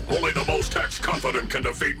knows Tex Confident can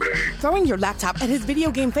defeat me. Throwing your laptop at his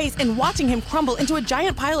video game face and watching him crumble into a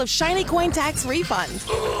giant pile of shiny coin tax refunds.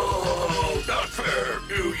 Oh, not fair.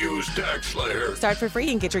 You use Tax Slayer. Start for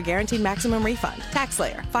free and get your guaranteed maximum refund. Tax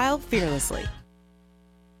Slayer. File fearlessly.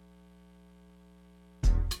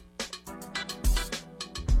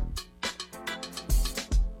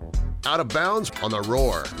 Out of Bounds on the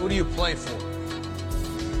Roar. Who do you play for?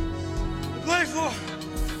 Play for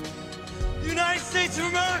the United States of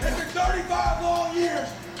America. It's been 35 long years.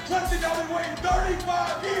 Clemson, y'all been waiting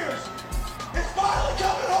 35 years. It's finally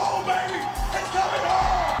coming home, baby. It's coming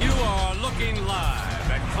home. You are looking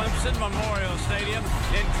live at Clemson Memorial Stadium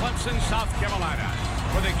in Clemson, South Carolina,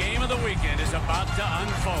 where the game of the weekend is about to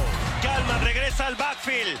unfold. Kalman regresa al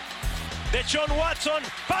backfield. De John Watson,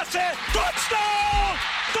 pase, touchdown!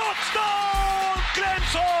 Touchdown!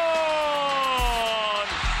 Clemson!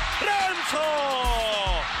 Renzo!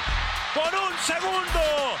 Por un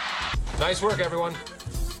segundo! Nice work, everyone.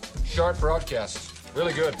 Sharp broadcast.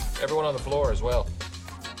 Really good. Everyone on the floor as well.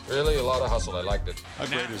 Really a lot of hustle. I liked it. How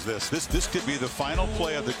great is this? This could be the final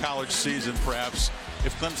play of the college season, perhaps,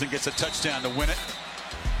 if Clemson gets a touchdown to win it.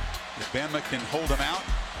 If Bama can hold them out,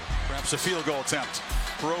 perhaps a field goal attempt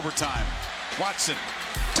for overtime. Watson,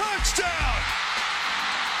 touchdown!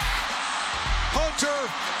 Hunter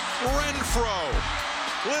Renfrow.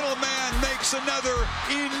 Little man makes another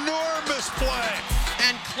enormous play.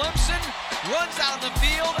 And Clemson runs out on the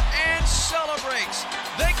field and celebrates.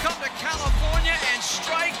 They come to California and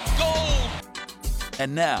strike gold.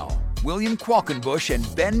 And now, William Qualkenbush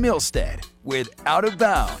and Ben Milstead with Out of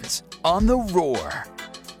Bounds on the Roar.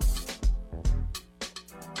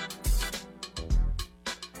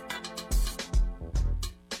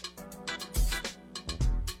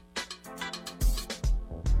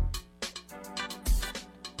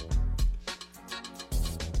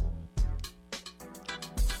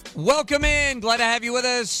 Welcome in. Glad to have you with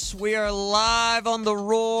us. We are live on the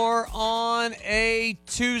Roar on a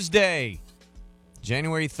Tuesday,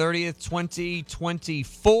 January 30th,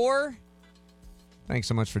 2024. Thanks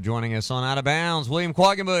so much for joining us on Out of Bounds. William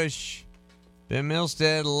Qualkenbush, Ben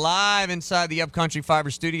Milstead, live inside the Upcountry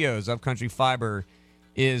Fiber studios. Upcountry Fiber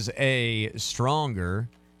is a stronger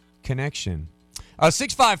connection.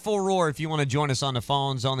 654-ROAR if you want to join us on the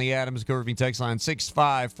phones on the Adams Curving text line,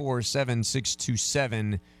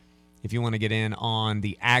 654-7627 if you want to get in on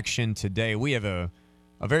the action today. We have a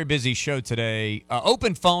very busy show today.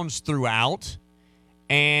 Open phones throughout,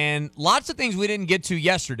 and lots of things we didn't get to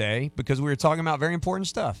yesterday because we were talking about very important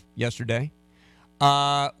stuff yesterday.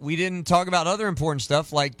 We didn't talk about other important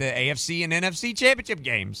stuff like the AFC and NFC championship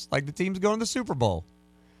games, like the teams going to the Super Bowl.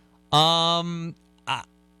 I've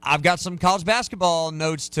got some college basketball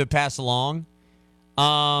notes to pass along,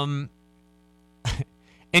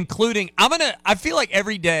 including I feel like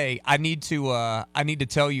every day I need to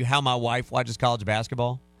tell you how my wife watches college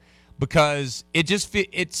basketball because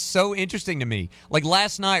it's so interesting to me. Like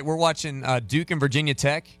last night we're watching Duke and Virginia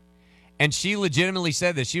Tech, and she legitimately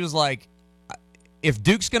said this. She was like, "If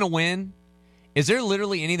Duke's going to win, is there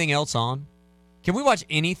literally anything else on? Can we watch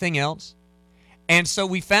anything else?" And so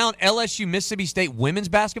we found LSU Mississippi State women's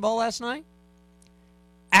basketball last night.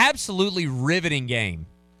 Absolutely riveting game.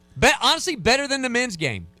 Honestly, better than the men's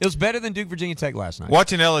game. It was better than Duke Virginia Tech last night.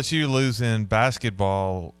 Watching LSU lose in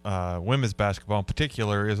basketball, women's basketball in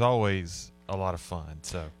particular, is always a lot of fun.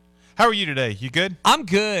 So, how are you today? You good? I'm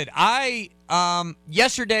good.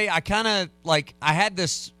 Yesterday I kind of I had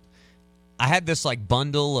this like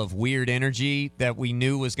bundle of weird energy that we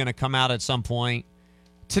knew was going to come out at some point.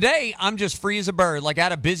 Today, I'm just free as a bird. Like, I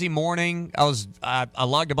had a busy morning. I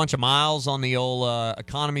logged a bunch of miles on the old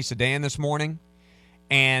economy sedan this morning.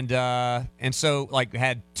 And so,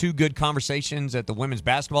 had two good conversations at the women's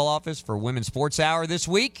basketball office for Women's Sports Hour this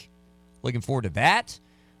week. Looking forward to that.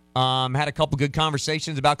 Had a couple good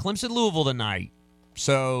conversations about Clemson-Louisville tonight.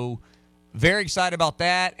 So, very excited about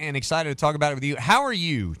that and excited to talk about it with you. How are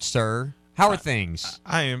you, sir? How are things?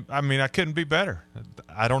 I couldn't be better.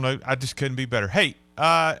 I don't know. I just couldn't be better. Hey,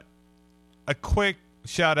 a quick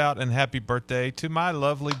shout out and happy birthday to my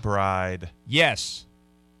lovely bride. Yes.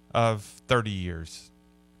 Of 30 years.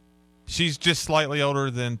 She's just slightly older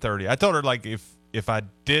than 30. I told her, if I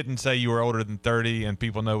didn't say you were older than 30 and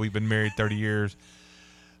people know we've been married 30 years,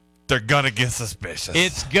 they're going to get suspicious.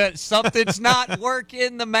 It's good. Something's not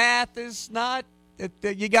working. The math is not.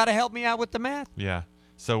 You got to help me out with the math. Yeah.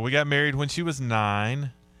 So we got married when she was 9.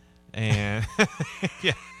 And,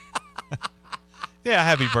 yeah. Yeah,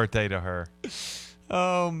 happy birthday to her.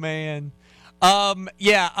 Oh, man. Birthdays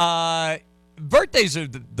are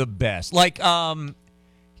the best.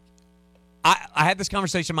 I had this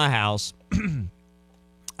conversation in my house.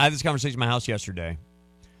 I had this conversation in my house yesterday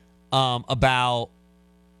about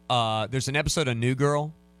there's an episode of New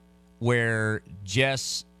Girl where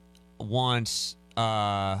Jess wants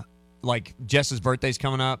Jess's birthday's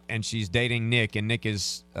coming up and she's dating Nick, and Nick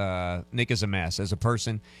is a mess as a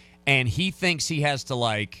person, and he thinks he has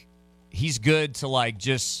to he's good to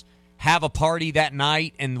just have a party that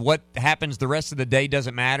night, and what happens the rest of the day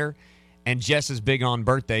doesn't matter. And Jess is big on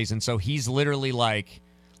birthdays, and so he's literally like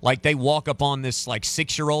they walk up on this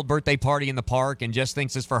 6-year-old birthday party in the park, and Jess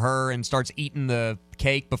thinks it's for her and starts eating the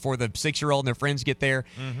cake before the 6-year-old and their friends get there.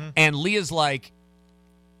 Mm-hmm. And Leah's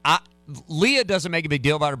Leah doesn't make a big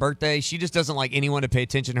deal about her birthday. She just doesn't like anyone to pay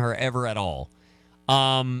attention to her ever at all.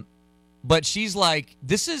 But she's like,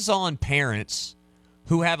 this is on parents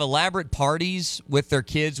who have elaborate parties with their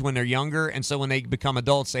kids when they're younger, and so when they become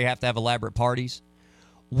adults, they have to have elaborate parties.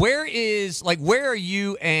 Where are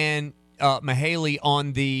you and Mahaley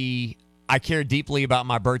on the I care deeply about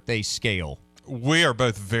my birthday scale? We are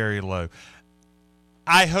both very low.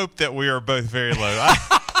 I hope that we are both very low.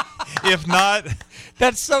 If not,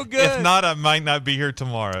 that's so good. If not, I might not be here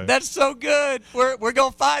tomorrow. That's so good. We're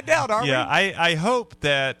gonna find out, aren't we? Yeah, I hope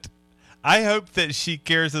that she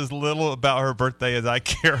cares as little about her birthday as I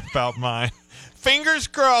care about mine. Fingers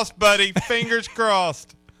crossed, buddy. Fingers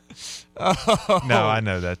crossed. Oh. No, I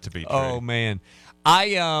know that to be true. Oh man,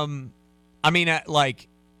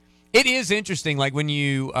 it is interesting. When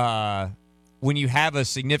you have a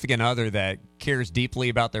significant other that cares deeply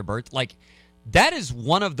about their birth, that is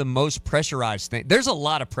one of the most pressurized things. There's a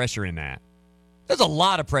lot of pressure in that.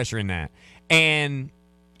 And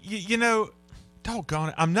you know, doggone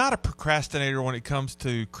it, I'm not a procrastinator when it comes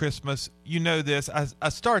to Christmas. You know this. I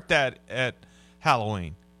start that at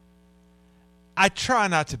Halloween. I try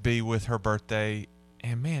not to be with her birthday,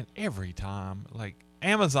 and man, every time,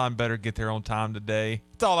 Amazon better get there on time today.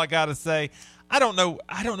 That's all I gotta say. I don't know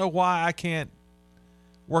why I can't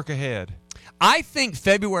work ahead. I think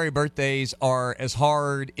February birthdays are as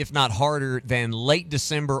hard, if not harder, than late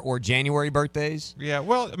December or January birthdays. Yeah,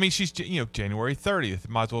 well, I mean, she's January 30th. It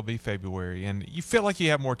might as well be February, and you feel like you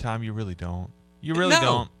have more time. You really don't. You really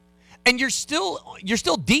don't. And you're still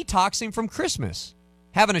detoxing from Christmas.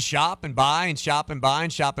 Having to shop and buy and shop and buy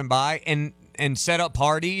and shop and buy and set up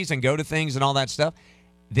parties and go to things and all that stuff,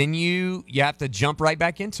 then you have to jump right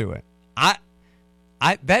back into it.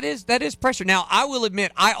 That is pressure. Now, I will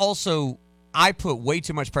admit, I put way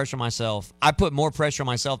too much pressure on myself. I put more pressure on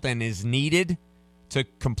myself than is needed to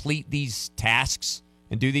complete these tasks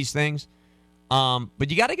and do these things. But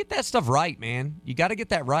you got to get that stuff right, man. You got to get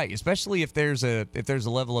that right, especially if there's a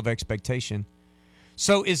level of expectation.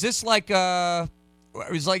 So is this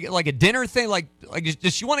it's like a dinner thing?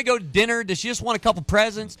 Does she want to go to dinner? Does she just want a couple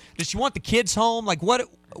presents? Does she want the kids home?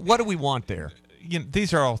 What do we want there?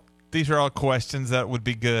 These are all questions that would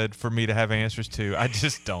be good for me to have answers to. I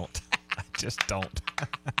just don't.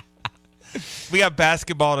 We got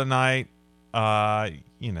basketball tonight.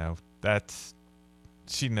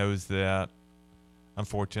 She knows that.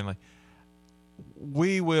 Unfortunately,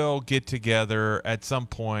 we will get together at some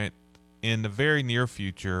point in the very near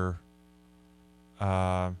future.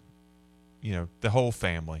 The whole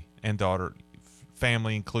family and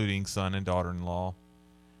family, including son and daughter-in-law.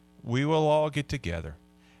 We will all get together.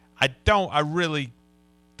 I really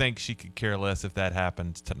think she could care less if that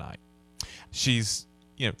happens tonight. She's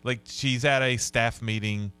at a staff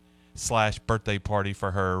meeting / birthday party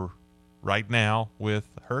for her right now with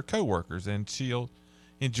her coworkers, and she'll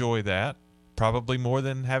enjoy that probably more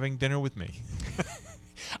than having dinner with me.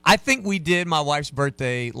 I think we did my wife's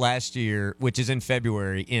birthday last year, which is in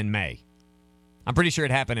February, in May. I'm pretty sure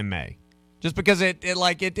it happened in May. Just because it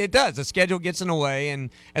does. The schedule gets in the way,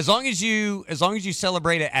 and as long as you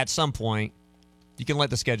celebrate it at some point, you can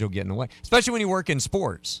let the schedule get in the way. Especially when you work in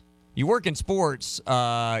sports. You work in sports,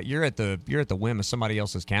 you're at the whim of somebody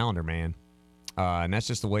else's calendar, man. And that's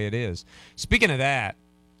just the way it is. Speaking of that,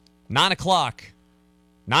 9 o'clock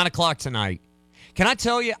tonight. Can I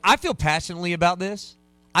tell you, I feel passionately about this.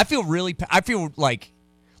 I feel like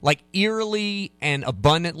eerily and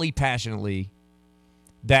abundantly passionately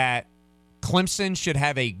that Clemson should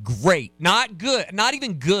have a great, not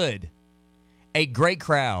even good, a great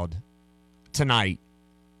crowd tonight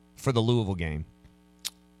for the Louisville game.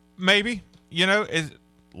 Maybe. Is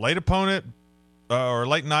late opponent or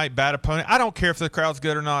late night, bad opponent. I don't care if the crowd's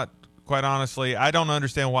good or not, quite honestly. I don't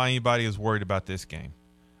understand why anybody is worried about this game.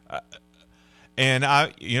 And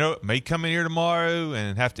I may come in here tomorrow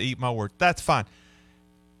and have to eat my words. That's fine.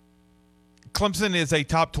 Clemson is a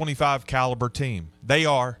top 25 caliber team. They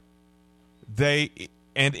are. And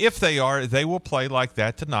if they are, they will play like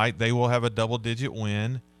that tonight. They will have a double-digit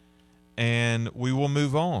win. and we will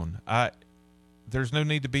move on. There's no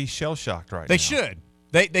need to be shell-shocked right now. They should.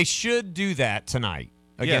 They should do that tonight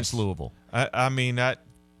against Louisville. I mean, as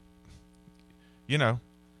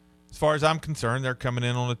far as I'm concerned, they're coming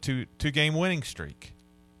in on a two-game winning streak.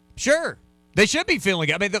 Sure. They should be feeling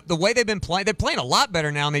it. I mean, the way they've been playing, they're playing a lot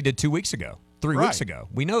better now than they did 2 weeks ago, 3 weeks ago.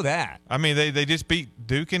 We know that. I mean, they just beat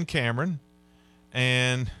Duke and Cameron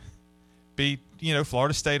and beat,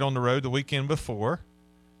 Florida State on the road the weekend before.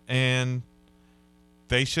 And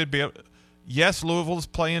they should be able – yes, Louisville's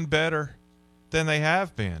playing better than they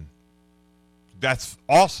have been. That's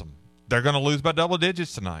awesome. They're going to lose by double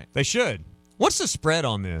digits tonight. They should. What's the spread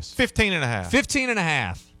on this? 15.5.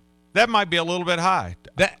 15.5. That might be a little bit high.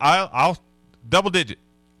 I'll double digit.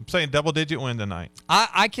 I'm saying double digit win tonight.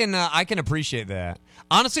 I can appreciate that.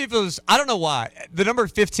 Honestly, if it was, I don't know why, the number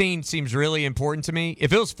 15 seems really important to me.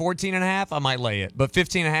 If it was 14.5, I might lay it, but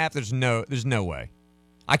 15.5, there's no way.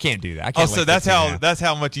 I can't do that. I can't. So that's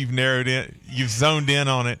how much you've narrowed in. You've zoned in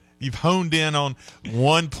on it. You've honed in on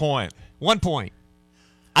 1 point. 1 point.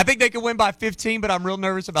 I think they could win by 15, but I'm real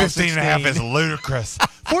nervous about 15.5 is ludicrous.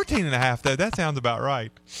 14.5, though, that sounds about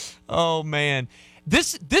right. Oh, man.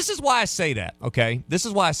 This is why I say that, okay? This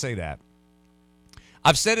is why I say that.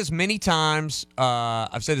 I've said as many times on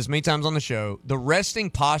the show, the resting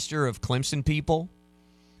posture of Clemson people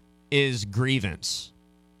is grievance.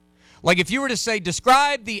 Like if you were to say,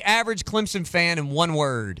 describe the average Clemson fan in one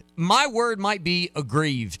word, my word might be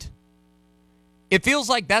aggrieved. It feels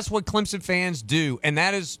like that's what Clemson fans do, and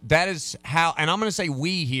that is how, and I'm going to say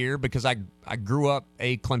we here because I grew up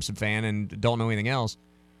a Clemson fan and don't know anything else.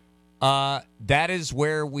 That is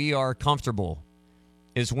where we are comfortable,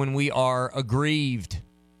 is when we are aggrieved.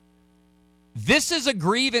 This is a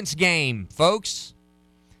grievance game, folks.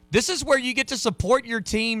 This is where you get to support your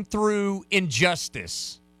team through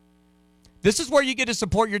injustice. This is where you get to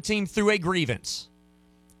support your team through a grievance.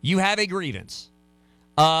 You have a grievance.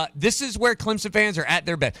 This is where Clemson fans are at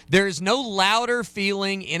their best. There is no louder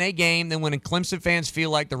feeling in a game than when Clemson fans feel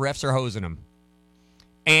like the refs are hosing them.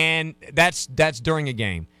 And that's during a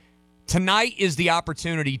game. Tonight is the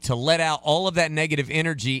opportunity to let out all of that negative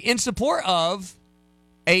energy in support of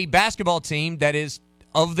a basketball team that is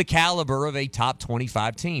of the caliber of a top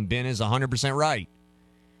 25 team. Ben is 100% right.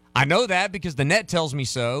 I know that because the net tells me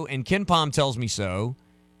so, and KenPom tells me so,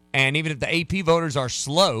 and even if the AP voters are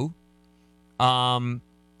slow, and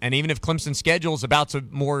even if Clemson's schedule is about to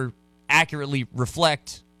more accurately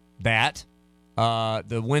reflect that,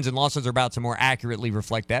 the wins and losses are about to more accurately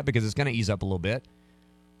reflect that because it's going to ease up a little bit.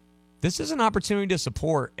 This is an opportunity to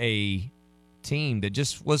support a team that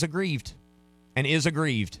just was aggrieved and is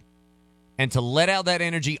aggrieved, and to let out that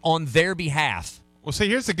energy on their behalf. Well, see,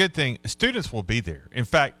 here's the good thing. Students will be there. In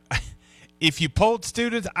fact, if you polled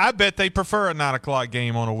students, I bet they prefer a 9 o'clock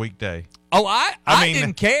game on a weekday. Oh, I mean,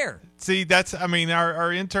 didn't care. See,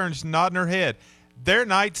 our intern's nodding her head. Their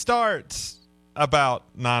night starts about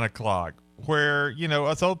 9 o'clock, where,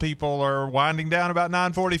 us old people are winding down about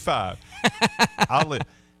 9:45.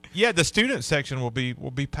 Yeah, the student section will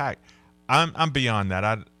be packed. I'm beyond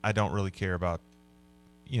that. I don't really care about,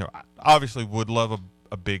 I obviously would love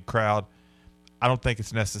a big crowd. I don't think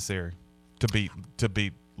it's necessary to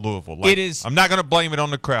beat Louisville. It is. I'm not going to blame it on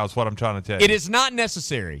the crowd. Is what I'm trying to tell you. It is not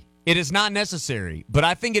necessary. It is not necessary, but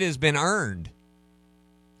I think it has been earned.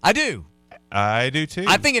 I do. I do too.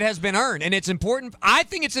 I think it has been earned, and it's important. I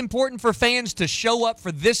think it's important for fans to show up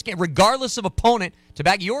for this game, regardless of opponent, to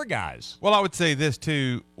back your guys. Well, I would say this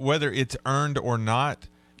too: whether it's earned or not,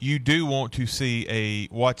 you do want to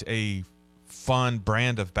watch a fun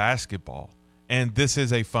brand of basketball. And this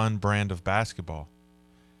is a fun brand of basketball.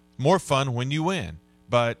 More fun when you win,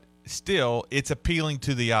 but still, it's appealing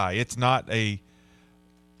to the eye. It's not a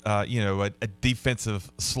defensive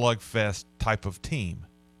slugfest type of team.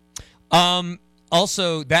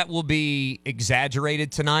 Also, that will be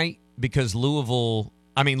exaggerated tonight because Louisville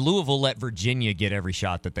let Virginia get every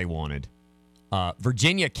shot that they wanted.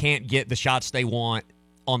 Virginia can't get the shots they want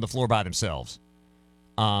on the floor by themselves.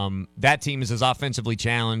 That team is as offensively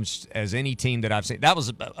challenged as any team that I've seen. That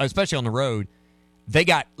was, especially on the road, they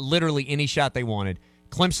got literally any shot they wanted.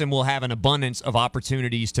 Clemson will have an abundance of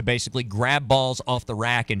opportunities to basically grab balls off the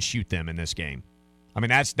rack and shoot them in this game. I mean,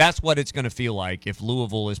 that's what it's going to feel like if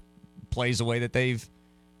Louisville plays the way that they've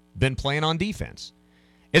been playing on defense.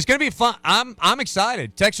 It's going to be fun. I'm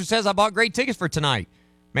excited. Texter says, I bought great tickets for tonight.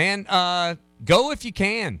 Man, go if you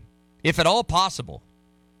can, if at all possible.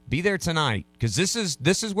 Be there tonight, because this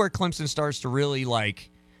is where Clemson starts to really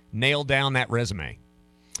nail down that resume.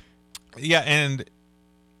 Yeah, and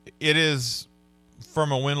it is,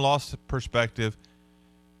 from a win-loss perspective,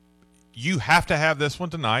 you have to have this one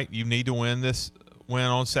tonight. You need to win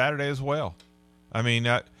on Saturday as well. I mean,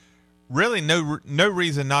 really no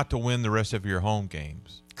reason not to win the rest of your home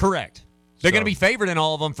games. Correct. They're going to be favored in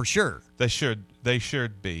all of them for sure. They should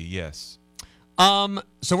be, yes. So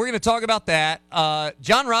we're going to talk about that.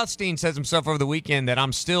 John Rothstein says himself over the weekend that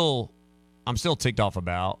I'm still ticked off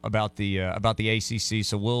about the ACC.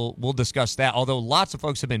 So we'll discuss that. Although lots of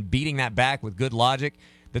folks have been beating that back with good logic,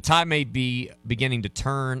 the tide may be beginning to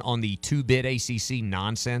turn on the 2-bit ACC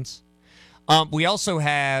nonsense. We also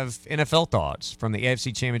have NFL thoughts from the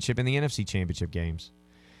AFC Championship and the NFC Championship games.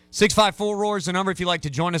 654-ROAR is the number if you'd like to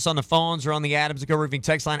join us on the phones or on the Adams & Co Roofing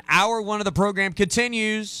text line. Hour 1 of the program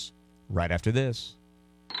continues right after this.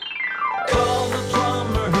 Call the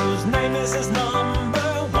plumber whose name is his number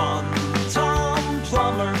one. Tom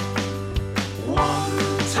Plumber.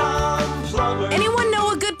 One-time plumber. Anyone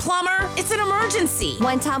know a good plumber? It's an emergency.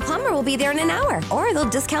 One Tom Plumber will be there in an hour, or they'll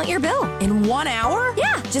discount your bill. In 1 hour?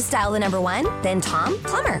 Yeah, just dial the number 1, then Tom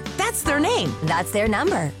Plumber. That's their name. That's their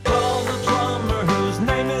number. Call the plumber whose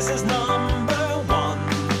name is his number one.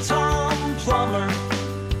 Tom Plumber.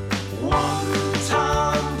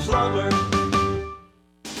 One-time plumber.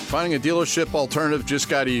 Finding a dealership alternative just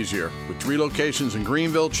got easier. With 3 locations in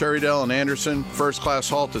Greenville, Cherrydale, and Anderson, First Class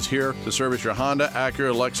Halt is here to service your Honda,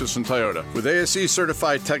 Acura, Lexus, and Toyota. With ASE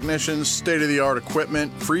certified technicians, state-of-the-art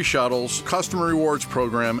equipment, free shuttles, customer rewards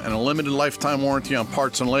program, and a limited lifetime warranty on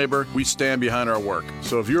parts and labor, we stand behind our work.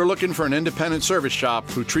 So if you're looking for an independent service shop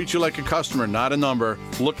who treats you like a customer, not a number,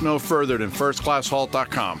 look no further than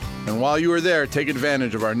firstclasshalt.com. And while you are there, take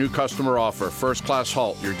advantage of our new customer offer, First Class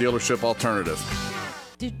Halt, your dealership alternative.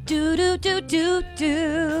 Hey,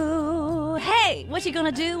 what you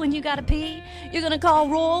gonna do when you gotta pee? You're gonna call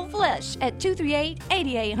Royal Flush at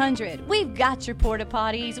 238-8800. We've got your porta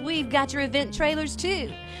potties. We've got your event trailers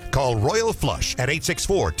too. Call Royal Flush at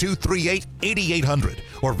 864-238-8800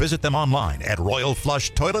 or visit them online at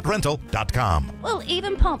royalflushtoiletrental.com. We'll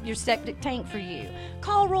even pump your septic tank for you.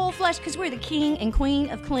 Call Royal Flush because we're the king and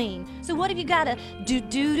queen of clean. So what have you gotta do?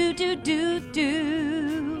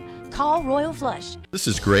 Call Royal Flush. This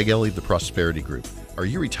is Greg Ellie of the Prosperity Group. Are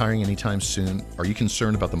you retiring anytime soon? Are you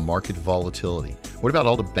concerned about the market volatility? What about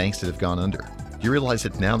all the banks that have gone under? Do you realize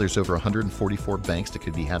that now there's over 144 banks that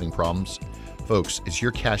could be having problems? Folks, is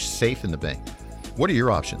your cash safe in the bank? What are your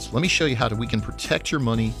options? Let me show you how we can protect your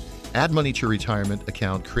money, add money to your retirement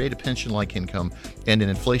account, create a pension-like income, and an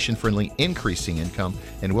inflation-friendly increasing income,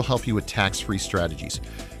 and we'll help you with tax-free strategies.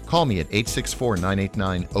 Call me at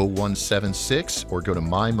 864-989-0176 or go to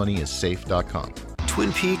mymoneyissafe.com.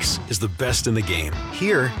 Twin Peaks is the best in the game.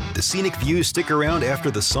 Here, the scenic views stick around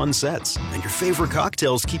after the sun sets, and your favorite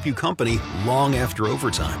cocktails keep you company long after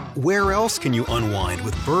overtime. Where else can you unwind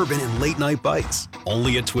with bourbon and late-night bites?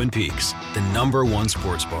 Only at Twin Peaks, the #1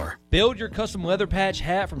 sports bar. Build your custom leather patch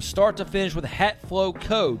hat from start to finish with Hat Flow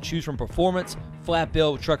Co. Choose from performance, flat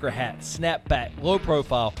bill, trucker hat, snapback, low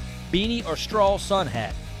profile, beanie, or straw sun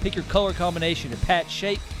hat. Pick your color combination and patch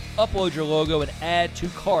shape, upload your logo, and add to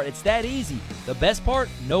cart. It's that easy. The best part,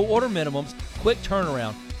 no order minimums, quick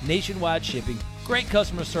turnaround, nationwide shipping, great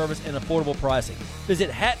customer service, and affordable pricing. Visit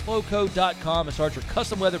hatflowco.com and start your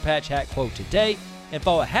custom leather patch hat quote today, and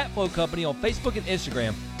follow Hatflow Company on Facebook and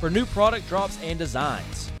Instagram for new product drops and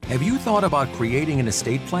designs. Have you thought about creating an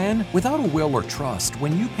estate plan? Without a will or trust,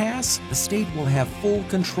 when you pass, the state will have full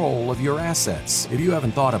control of your assets. If you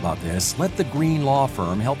haven't thought about this, let the Green Law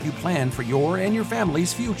Firm help you plan for your and your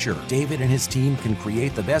family's future. David and his team can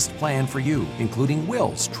create the best plan for you, including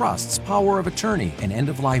wills, trusts, power of attorney, and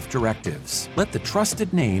end-of-life directives. Let the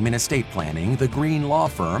trusted name in estate planning, the Green Law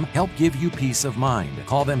Firm, help give you peace of mind.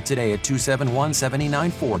 Call them today at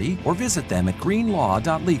 271-7940 or visit them at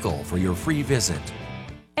greenlaw.legal for your free visit.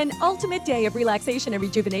 An ultimate day of relaxation and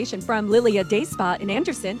rejuvenation from Lilia Day Spa in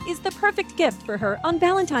Anderson is the perfect gift for her on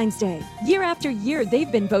Valentine's Day. Year after year, they've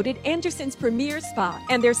been voted Anderson's premier spa,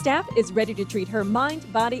 and their staff is ready to treat her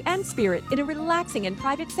mind, body, and spirit in a relaxing and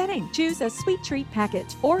private setting. Choose a sweet treat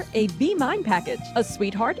package or a Be Mine package, a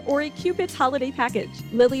sweetheart or a Cupid's holiday package.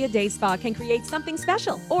 Lilia Day Spa can create something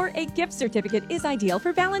special, or a gift certificate is ideal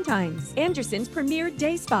for Valentine's. Anderson's premier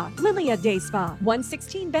day spa, Lilia Day Spa,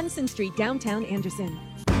 116 Benson Street, downtown Anderson.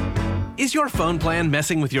 Is your phone plan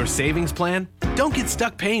messing with your savings plan? Don't get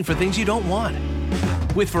stuck paying for things you don't want.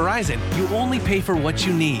 With Verizon, you only pay for what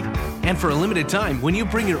you need. And for a limited time, when you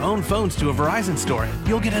bring your own phones to a Verizon store,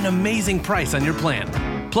 you'll get an amazing price on your plan.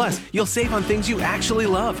 Plus, you'll save on things you actually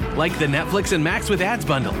love, like the Netflix and Max with Ads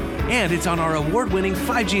bundle. And it's on our award-winning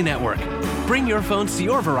 5G network. Bring your phones to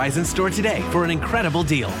your Verizon store today for an incredible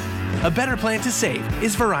deal. A better plan to save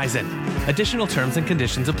is Verizon. Additional terms and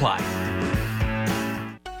conditions apply.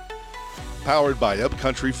 powered by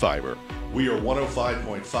Upcountry Fiber. We are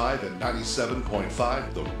 105.5 and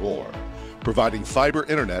 97.5 The Roar. Providing fiber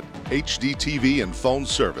internet, HD TV, and phone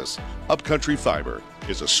service, Upcountry Fiber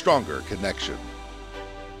is a stronger connection.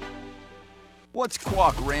 What's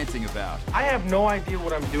Quack ranting about? I have no idea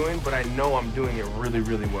what I'm doing, but I know I'm doing it really,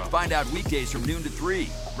 really well. Find out weekdays from noon to 3,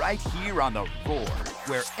 right here on The Roar,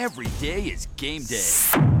 where every day is game day.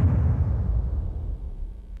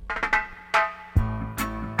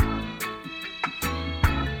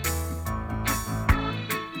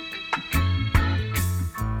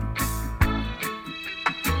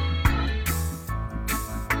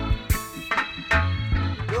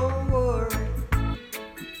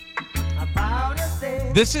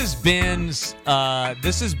 This is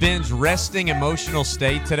Ben's resting emotional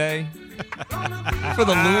state today for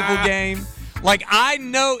the Louisville game. Like, I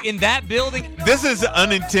know in that building, this is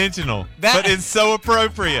unintentional, but it's so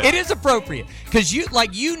appropriate. It is appropriate because you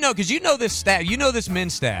know this staff, you know this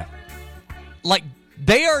men's staff. Like,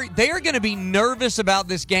 they are going to be nervous about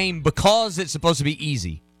this game because it's supposed to be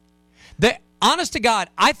easy. Honest to God,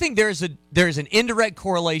 I think there's an indirect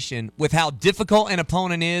correlation with how difficult an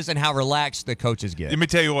opponent is and how relaxed the coaches get. Let me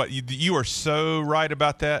tell you what, you are so right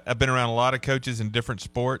about that. I've been around a lot of coaches in different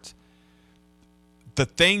sports. The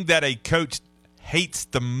thing that a coach hates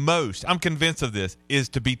the most, I'm convinced of this, is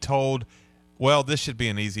to be told, well, this should be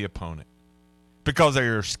an easy opponent. Because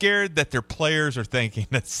they're scared that their players are thinking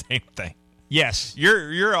the same thing. Yes.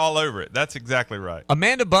 You're all over it. That's exactly right.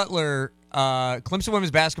 Amanda Butler, Clemson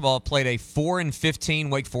women's basketball, played a 4-15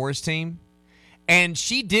 Wake Forest team, and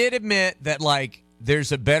she did admit that, like,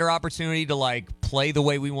 there's a better opportunity to, like, play the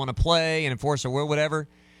way we want to play and enforce our will, whatever.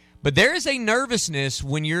 But there is a nervousness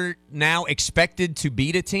when you're now expected to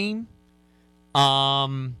beat a team,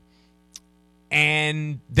 and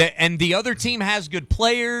the other team has good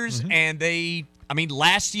players, and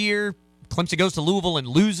last year Clemson goes to Louisville and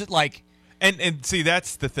lose it, like. And see,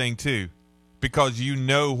 that's the thing too, because you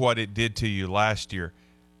know what it did to you last year.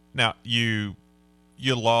 Now you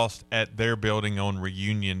lost at their building on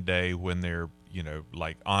reunion day when they're,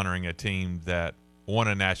 like, honoring a team that won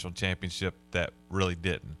a national championship that really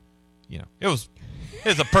didn't. It was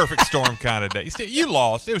a perfect storm kind of day. You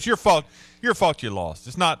lost. It was your fault. Your fault. You lost.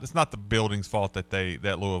 It's not the building's fault that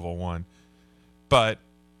Louisville won. But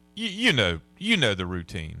you know the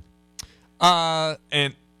routine.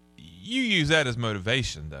 And you use that as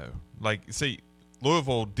motivation, though. Like, see,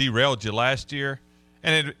 Louisville derailed you last year,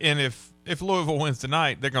 and if Louisville wins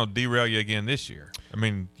tonight, they're going to derail you again this year. I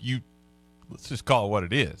mean, let's just call it what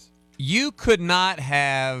it is. You could not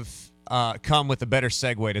have come with a better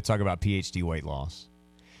segue to talk about PhD weight loss.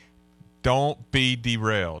 Don't be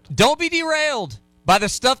derailed. Don't be derailed by the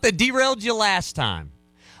stuff that derailed you last time.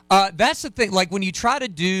 That's the thing. Like, when you try to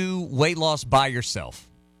do weight loss by yourself,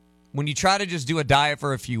 when you try to just do a diet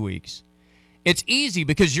for a few weeks, it's easy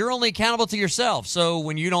because you're only accountable to yourself. So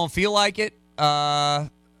when you don't feel like it,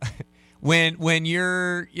 when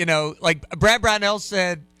you're, like Brad Brownell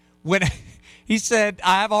said, when he said,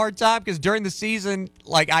 I have a hard time because during the season,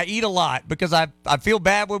 like, I eat a lot because I feel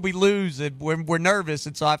bad when we lose and when we're nervous.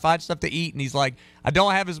 And so I find stuff to eat. And he's like, I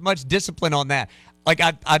don't have as much discipline on that. Like,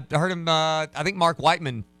 I heard him, I think Mark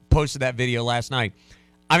Whiteman posted that video last night.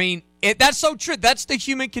 I mean, that's so true. That's the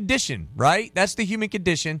human condition, right? That's the human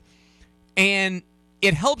condition. And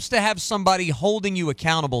it helps to have somebody holding you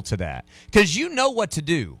accountable to that because you know what to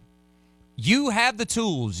do. You have the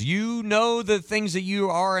tools. You know the things that you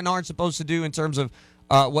are and aren't supposed to do in terms of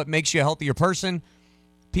what makes you a healthier person.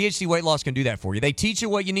 PhD Weight Loss can do that for you. They teach you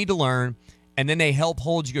what you need to learn, and then they help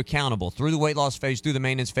hold you accountable through the weight loss phase, through the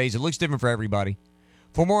maintenance phase. It looks different for everybody.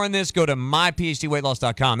 For more on this, go to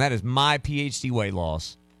myphdweightloss.com. That is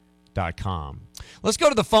myphdweightloss.com. Let's go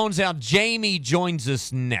to the phones now. Jamie joins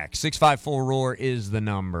us next. 654 ROAR is the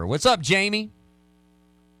number. What's up, Jamie?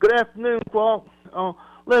 Good afternoon, Quack.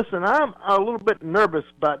 Listen, I'm a little bit nervous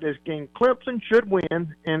about this game. Clemson should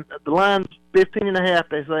win, and the line's 15.5.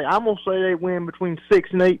 They say. I'm gonna say they win between 6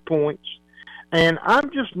 and 8 points, and I'm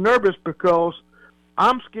just nervous because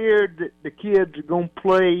I'm scared that the kids are gonna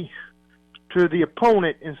play to the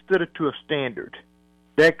opponent instead of to a standard.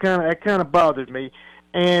 That kind of bothers me,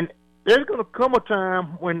 and there's going to come a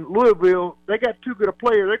time when Louisville, they got too good a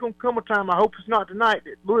player. There's going to come a time, I hope it's not tonight,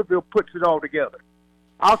 that Louisville puts it all together.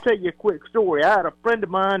 I'll tell you a quick story. I had a friend of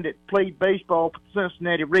mine that played baseball for the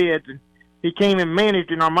Cincinnati Reds, and he came and managed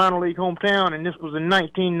in our minor league hometown, and this was in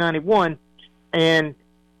 1991. And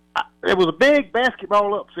there was a big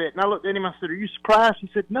basketball upset, and I looked at him, I said, are you surprised? He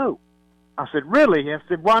said, no. I said, really? I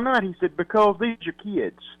said, why not? He said, because these are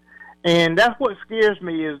kids. And that's what scares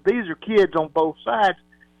me is these are kids on both sides.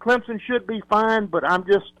 Clemson should be fine, but I'm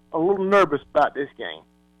just a little nervous about this game.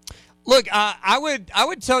 Look, I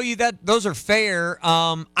would tell you that those are fair.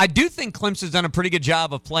 I do think Clemson's done a pretty good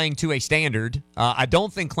job of playing to a standard. I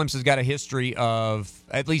don't think Clemson's got a history of,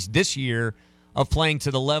 at least this year, of playing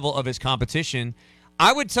to the level of its competition.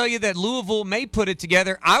 I would tell you that Louisville may put it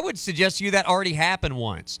together. I would suggest to you that already happened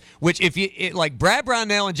once, which like Brad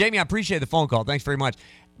Brownell and Jamie, I appreciate the phone call. Thanks very much.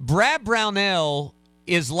 Brad Brownell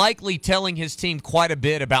is likely telling his team quite a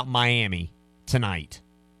bit about Miami tonight,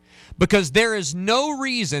 because there is no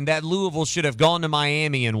reason that Louisville should have gone to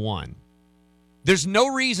Miami and won. There's no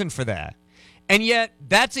reason for that. And yet,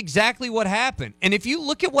 that's exactly what happened. And if you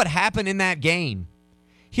look at what happened in that game,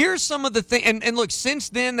 here's some of the things. And look, since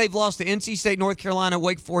then, they've lost to NC State, North Carolina,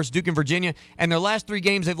 Wake Forest, Duke, and Virginia. And their last 3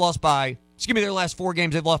 games, they've lost by, their last 4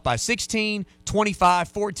 games, they've lost by 16, 25,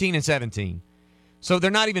 14, and 17. So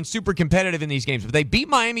they're not even super competitive in these games. But they beat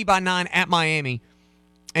Miami by 9 at Miami.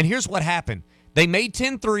 And here's what happened. They made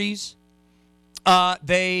 10 threes.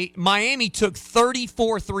 Miami took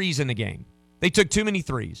 34 threes in the game. They took too many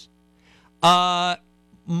threes.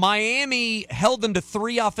 Miami held them to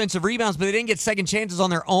 3 offensive rebounds, but they didn't get second chances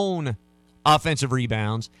on their own offensive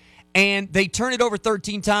rebounds. And they turned it over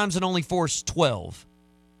 13 times and only forced 12.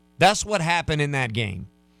 That's what happened in that game.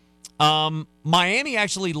 Miami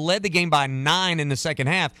actually led the game by 9 in the second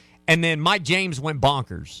half, and then Mike James went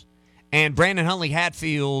bonkers. And Brandon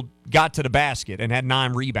Huntley-Hatfield got to the basket and had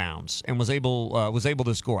 9 rebounds and was able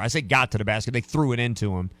to score. I say got to the basket; they threw it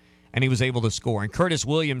into him, and he was able to score. And Curtis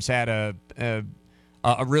Williams had a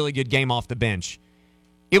really good game off the bench.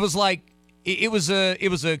 It was like it was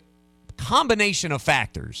a combination of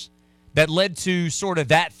factors that led to sort of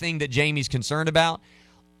that thing that Jamie's concerned about.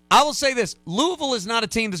 I will say this: Louisville is not a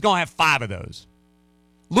team that's going to have 5 of those.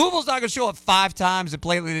 Louisville's not going to show up 5 times and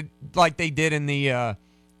play like they did in the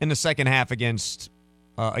second half against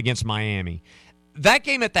Miami. That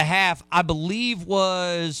game at the half, I believe,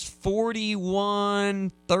 was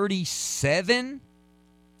 41-37.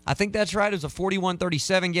 I think that's right. It was a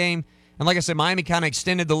 41-37 game. And like I said, Miami kind of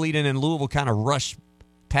extended the lead in, and Louisville kind of rushed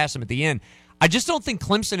past them at the end. I just don't think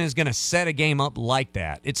Clemson is going to set a game up like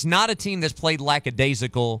that. It's not a team that's played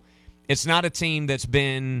lackadaisical. It's not a team that's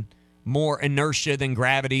been more inertia than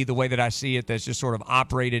gravity, the way that I see it, that's just sort of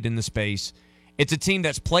operated in the space. It's a team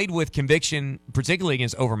that's played with conviction, particularly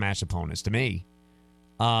against overmatched opponents, to me.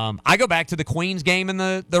 I go back to the Queens game and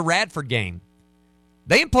the Radford game.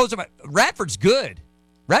 They imposed – Radford's good.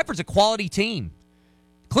 Radford's a quality team.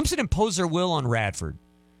 Clemson imposed their will on Radford.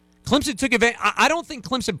 Clemson took advantage. I don't think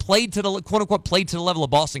Clemson played to the quote-unquote played to the level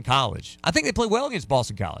of Boston College. I think they played well against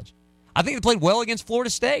Boston College. I think they played well against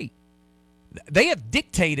Florida State. They have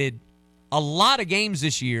dictated a lot of games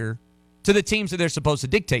this year to the teams that they're supposed to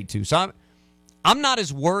dictate to. So I'm not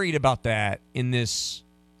as worried about that in this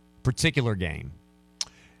particular game.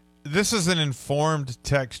 This is an informed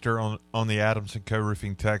texter on the Adams & Co.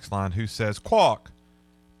 Roofing text line who says, Quack,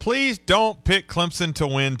 please don't pick Clemson to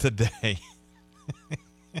win today.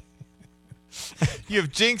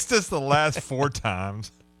 You've jinxed us the last 4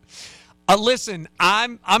 times. Listen,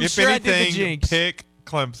 I'm sure anything, I did the jinx. Pick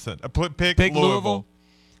Clemson. Pick Louisville.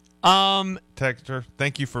 Texter,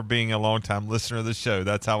 thank you for being a longtime listener of the show.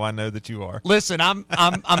 That's how I know that you are. Listen, I'm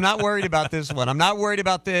not worried about this one. I'm not worried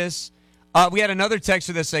about this. We had another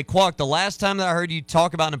texter that said, Quack, the last time that I heard you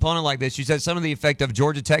talk about an opponent like this, you said some of the effect of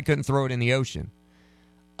Georgia Tech couldn't throw it in the ocean.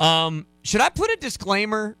 Should I put a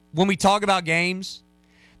disclaimer when we talk about games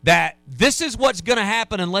that this is what's going to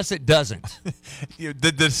happen unless it doesn't?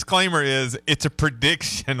 The disclaimer is it's a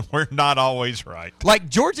prediction. We're not always right. Like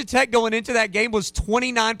Georgia Tech going into that game was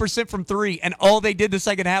 29% from 3, and all they did the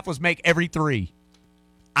second half was make every 3.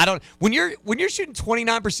 When you're shooting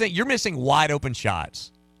 29%, you're missing wide open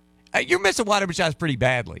shots. You're missing wide open shots pretty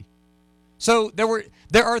badly. So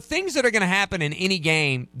there are things that are going to happen in any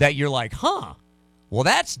game that you're like, well,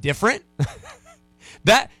 that's different.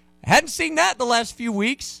 That hadn't seen that the last few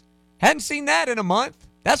weeks. Hadn't seen that in a month.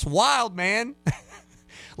 That's wild, man.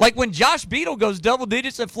 Like when Josh Beadle goes double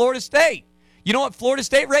digits at Florida State. You know what Florida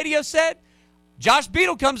State radio said? Josh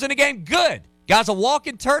Beadle comes in the game good. Guy's a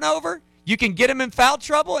walking turnover. You can get him in foul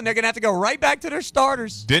trouble, and they're going to have to go right back to their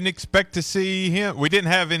starters. Didn't expect to see him. We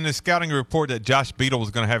didn't have in the scouting report that Josh Beadle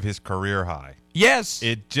was going to have his career high. Yes.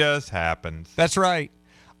 It just happened. That's right.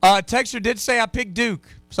 Texter did say I picked Duke,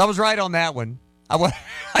 so I was right on that one. I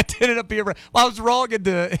did it up here. Well, I was wrong in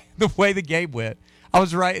the way the game went. I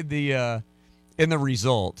was right in the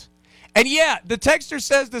result. And, yeah, the texter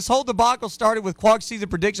says this whole debacle started with Quack's season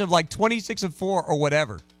prediction of like 26-4 or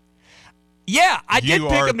whatever. Yeah, I did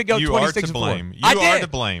pick them to go 26-4. You are to blame. You are to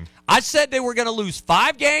blame. I said they were going to lose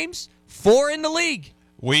 5 games, 4 in the league.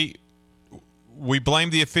 We we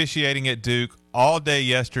blamed the officiating at Duke all day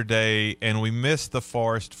yesterday, and we missed the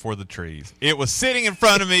forest for the trees. It was sitting in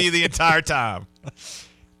front of me the entire time.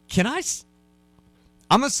 I'm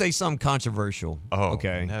going to say something controversial. Oh,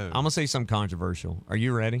 okay. no. I'm going to say something controversial. Are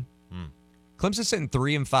you ready? Clemson's sitting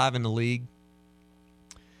 3-5 in the league.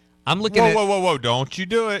 I'm looking at. Whoa! Don't you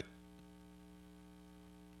do it?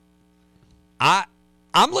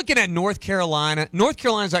 I'm looking at North Carolina. North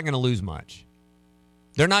Carolina's not going to lose much.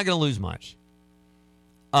 They're not going to lose much.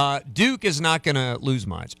 Duke is not going to lose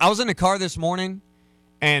much. I was in the car this morning,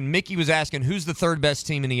 and Mickey was asking, who's the third best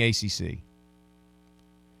team in the ACC?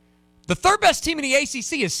 The third best team in the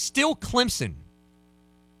ACC is still Clemson.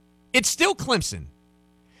 It's still Clemson.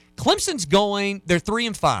 Clemson's going, they're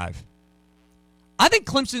 3-5. I think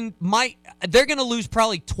Clemson they're going to lose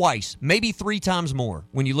probably twice, maybe 3 times more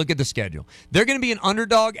when you look at the schedule. They're going to be an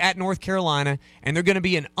underdog at North Carolina, and they're going to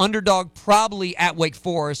be an underdog probably at Wake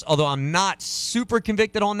Forest, although I'm not super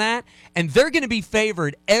convicted on that. And they're going to be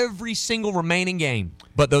favored every single remaining game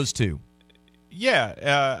but those 2.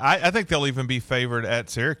 Yeah, I think they'll even be favored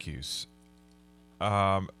at Syracuse.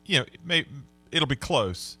 It'll be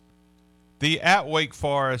close. The at Wake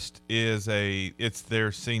Forest it's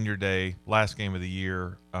their senior day, last game of the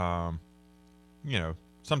year.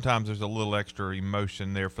 Sometimes there's a little extra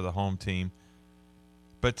emotion there for the home team,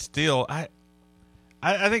 but still,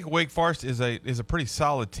 I think Wake Forest is a pretty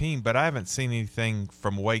solid team, but I haven't seen anything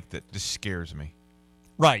from Wake that just scares me.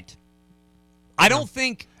 Right. I don't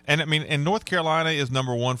think. And North Carolina is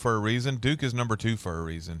number 1 for a reason. Duke is number 2 for a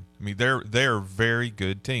reason. I mean, they're very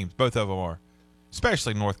good teams. Both of them are,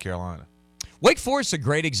 especially North Carolina. Wake Forest is a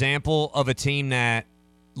great example of a team that,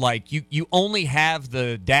 like, you only have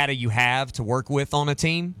the data you have to work with on a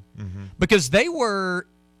team because they won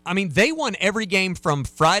every game from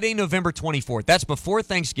Friday, November 24th. That's before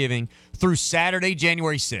Thanksgiving through Saturday,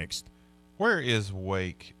 January 6th. Where is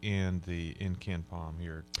Wake in Ken Palm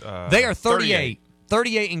here? They are 38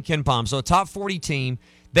 in Ken Palm, so a top 40 team.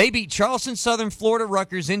 They beat Charleston Southern, Florida,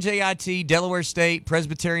 Rutgers, NJIT, Delaware State,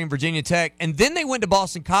 Presbyterian, Virginia Tech, and then they went to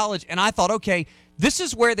Boston College, and I thought, okay, this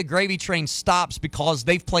is where the gravy train stops because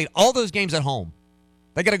they've played all those games at home.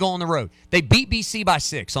 They got to go on the road. They beat BC by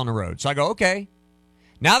 6 on the road. So I go, okay.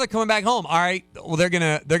 Now they're coming back home. All right, well, they're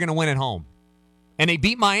gonna win at home. And they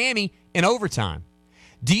beat Miami in overtime.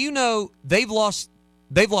 Do you know they've lost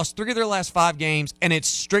 3 of their last 5 games, and it's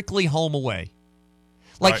strictly home away?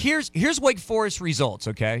 Like, right. Here's Wake Forest results,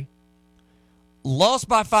 okay? Lost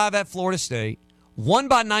by 5 at Florida State, won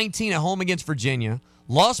by 19 at home against Virginia,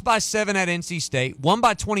 lost by 7 at NC State, won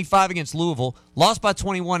by 25 against Louisville, lost by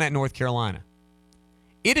 21 at North Carolina.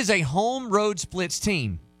 It is a home-road splits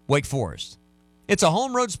team, Wake Forest. It's a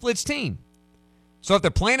home-road splits team. So if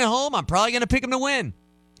they're playing at home, I'm probably going to pick them to win.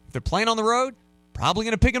 If they're playing on the road, probably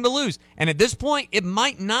going to pick them to lose. And at this point, it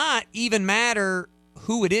might not even matter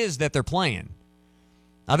who it is that they're playing.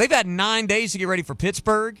 Now, they've had 9 days to get ready for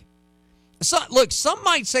Pittsburgh. So, look, some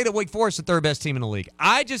might say that Wake Forest is the third best team in the league.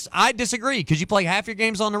 I disagree because you play half your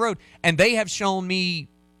games on the road, and they have shown me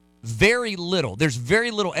very little. There's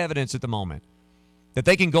very little evidence at the moment that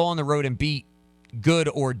they can go on the road and beat good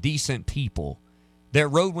or decent people. Their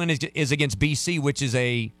road win is against BC, which is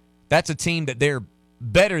that's a team that they're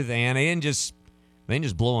better than. They didn't just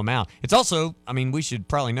blow them out. It's also, I mean, we should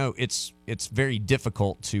probably know it's very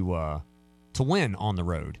difficult to win on the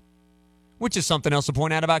road, which is something else to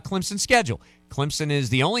point out about Clemson's schedule. Clemson is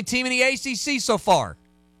the only team in the ACC so far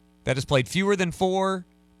that has played fewer than 4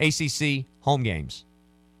 ACC home games,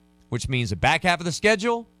 which means the back half of the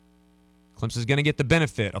schedule, Clemson's going to get the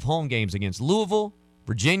benefit of home games against Louisville,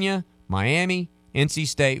 Virginia, Miami, NC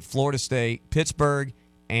State, Florida State, Pittsburgh,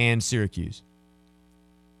 and Syracuse.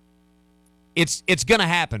 It's going to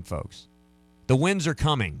happen, folks. The wins are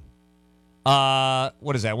coming.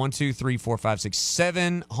 What is that? 1, 2, 3, 4, 5, 6,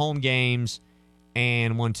 7 home games,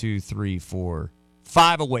 and 1, 2, 3, 4,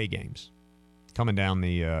 5 away games coming down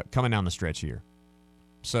the stretch here.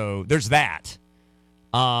 So there's that.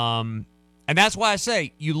 And that's why I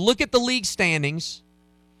say you look at the league standings.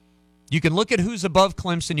 You can look at who's above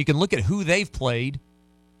Clemson. You can look at who they've played.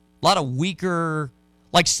 A lot of weaker,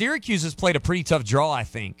 like Syracuse has played a pretty tough draw, I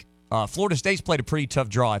think. Florida State's played a pretty tough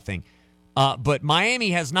draw, I think. But Miami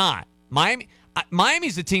has not.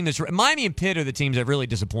 Miami's the team Miami and Pitt are the teams that really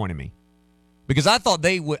disappointed me because I thought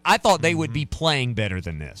they would be playing better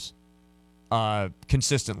than this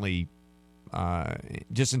consistently,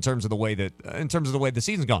 just in terms of the way the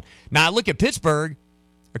season's gone. Now I look at Pittsburgh.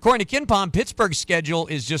 According to KenPom, Pittsburgh's schedule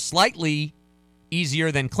is just slightly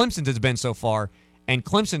easier than Clemson's has been so far, and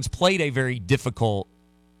Clemson's played a very difficult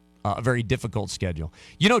a very difficult schedule.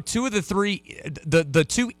 You know, two of the three, the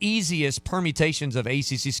two easiest permutations of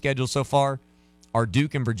ACC schedule so far are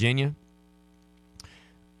Duke and Virginia.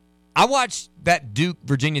 I watched that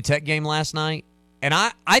Duke-Virginia Tech game last night, and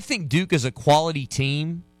I think Duke is a quality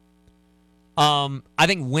team. I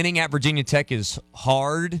think winning at Virginia Tech is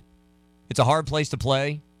hard. It's a hard place to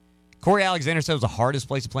play. Corey Alexander said it was the hardest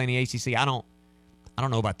place to play in the ACC. I don't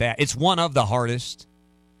know about that. It's one of the hardest.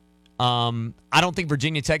 I don't think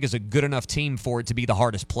Virginia Tech is a good enough team for it to be the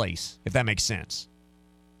hardest place, if that makes sense.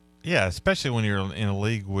 Yeah, especially when you're in a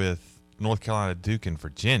league with North Carolina, Duke, and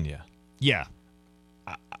Virginia. Yeah.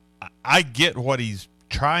 I get what he's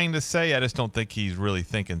trying to say. I just don't think he's really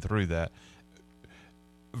thinking through that.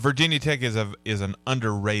 Virginia Tech is an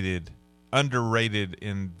underrated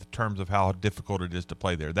in terms of how difficult it is to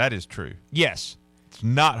play there. That is true. Yes. It's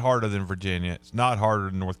not harder than Virginia. It's not harder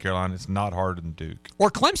than North Carolina. It's not harder than Duke. Or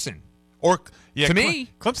Clemson. To me,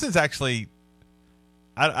 Clemson's actually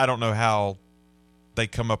I don't know how they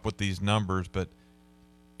come up with these numbers, but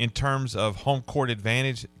in terms of home court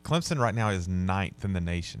advantage, Clemson right now is 9th in the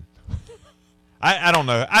nation. I don't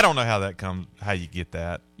know. I don't know how that comes. How you get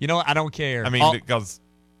that? You know, I don't care. I mean, because,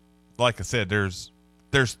 like I said, there's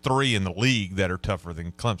 3 in the league that are tougher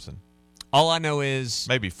than Clemson. All I know is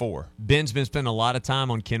maybe 4. Ben's been spending a lot of time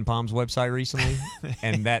on Ken Palm's website recently,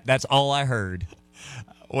 and that's all I heard.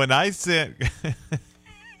 When I sent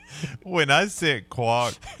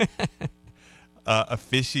Quack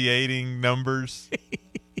officiating numbers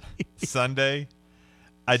Sunday,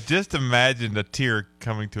 I just imagined a tear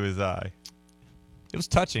coming to his eye. It was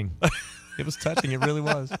touching. It was touching. It really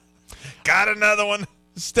was. Got another one.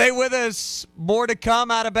 Stay with us. More to come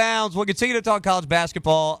out of bounds. We'll continue to talk college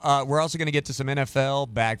basketball. We're also going to get to some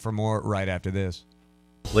NFL. Back for more right after this.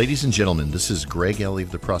 Ladies and gentlemen, this is Greg Ellie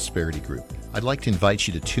of the Prosperity Group. I'd like to invite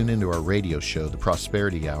you to tune into our radio show, The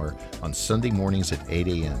Prosperity Hour, on Sunday mornings at 8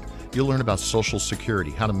 a.m. You'll learn about Social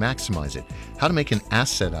Security, how to maximize it, how to make an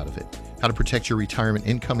asset out of it, how to protect your retirement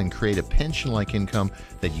income and create a pension-like income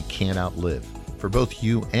that you can't outlive for both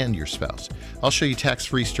you and your spouse. I'll show you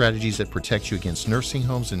tax-free strategies that protect you against nursing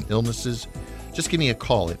homes and illnesses. Just give me a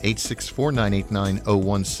call at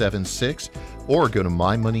 864-989-0176 or go to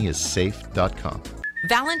mymoneyissafe.com.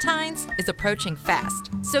 Valentine's is approaching fast,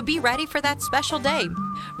 so be ready for that special day.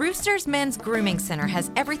 Rooster's Men's Grooming Center has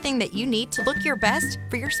everything that you need to look your best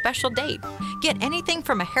for your special date. Get anything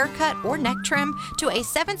from a haircut or neck trim to a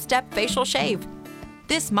 7-step facial shave.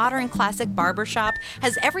 This modern classic barbershop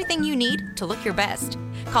has everything you need to look your best.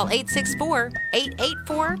 Call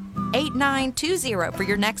 864-884-8920 for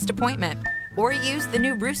your next appointment, or use the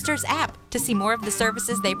new Roosters app to see more of the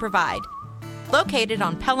services they provide. Located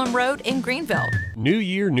on Pelham Road in Greenville. New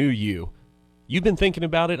year, new you. You've been thinking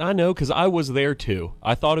about it, I know, because I was there too.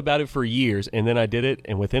 I thought about it for years, and then I did it,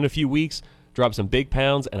 and within a few weeks, dropped some big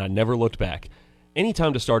pounds, and I never looked back. Any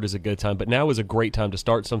time to start is a good time, but now is a great time to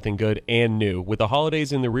start something good and new. With the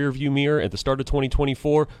holidays in the rearview mirror at the start of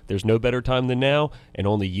 2024, there's no better time than now, and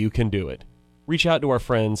only you can do it. Reach out to our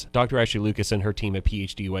friends, Dr. Ashley Lucas and her team at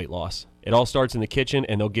PhD Weight Loss. It all starts in the kitchen,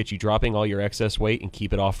 and they'll get you dropping all your excess weight and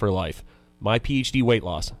keep it off for life.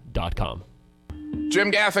 MyPhDWeightLoss.com.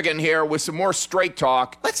 Jim Gaffigan here with some more Straight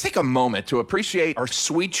Talk. Let's take a moment to appreciate our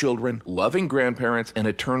sweet children, loving grandparents, and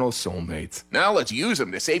eternal soulmates. Now let's use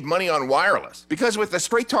them to save money on wireless. Because with the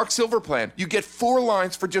Straight Talk Silver Plan, you get 4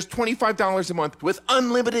 lines for just $25 a month with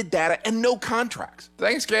unlimited data and no contracts.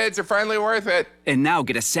 Thanks, kids. They're finally worth it. And now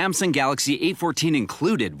get a Samsung Galaxy A14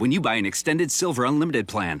 included when you buy an extended Silver Unlimited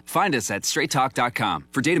plan. Find us at straighttalk.com.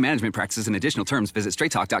 For data management practices and additional terms, visit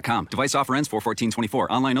straighttalk.com. Device offer ends 4/14/24.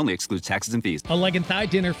 Online only, excludes taxes and fees. A leg and thigh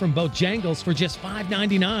dinner from Bojangles for just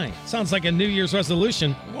 $5.99. Sounds like a New Year's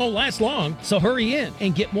resolution. Won't last long, so hurry in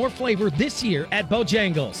and get more flavor this year at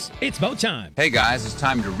Bojangles. It's Bo time. Hey guys, it's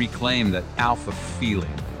time to reclaim that alpha feeling.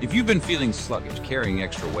 If you've been feeling sluggish, carrying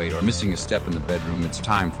extra weight, or missing a step in the bedroom, it's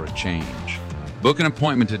time for a change. Book an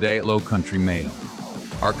appointment today at Low Country Male.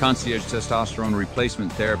 Our concierge testosterone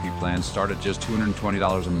replacement therapy plans start at just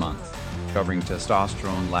 $220 a month, covering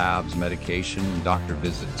testosterone labs, medication, and doctor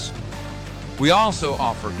visits. We also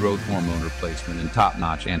offer growth hormone replacement and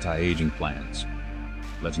top-notch anti-aging plans.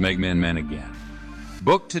 Let's make men men again.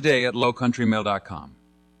 Book today at lowcountrymail.com.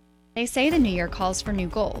 They say the new year calls for new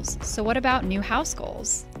goals, so what about new house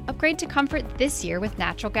goals? Upgrade to comfort this year with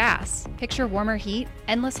natural gas. Picture warmer heat,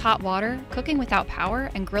 endless hot water, cooking without power,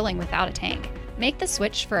 and grilling without a tank. Make the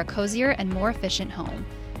switch for a cozier and more efficient home.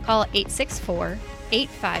 Call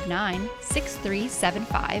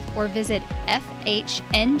 864-859-6375 or visit FHNGA.com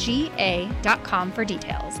for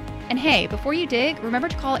details. And hey, before you dig, remember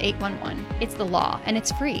to call 811. It's the law, and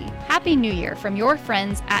it's free. Happy New Year from your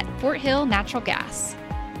friends at Fort Hill Natural Gas.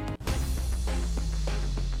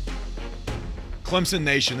 Clemson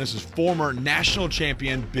Nation, this is former national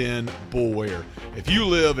champion Ben Boulware. If you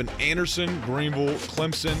live in Anderson, Greenville,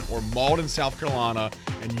 Clemson, or Malden, South Carolina,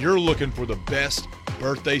 and you're looking for the best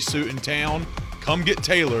birthday suit in town, come get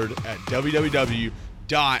tailored at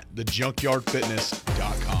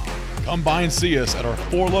www.thejunkyardfitness.com. Come by and see us at our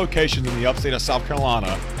 4 locations in the upstate of South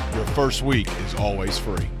Carolina. Your first week is always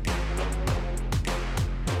free.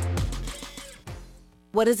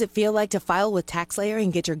 What does it feel like to file with TaxSlayer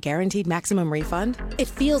and get your guaranteed maximum refund? It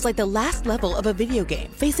feels like the last level of a video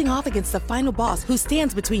game, facing off against the final boss who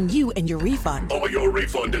stands between you and your refund. All your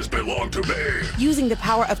refund has belonged to me. Using the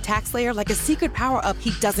power of TaxSlayer like a secret power-up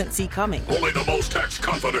he doesn't see coming. Only the most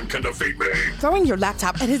tax-confident can defeat me. Throwing your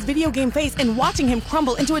laptop at his video game face and watching him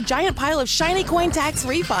crumble into a giant pile of shiny coin tax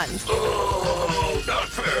refunds. Oh, not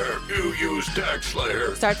fair. You use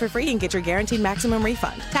TaxSlayer. Start for free and get your guaranteed maximum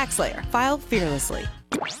refund. TaxSlayer. File fearlessly.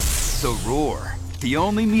 The Roar, the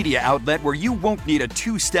only media outlet where you won't need a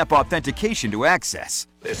 2-step authentication to access.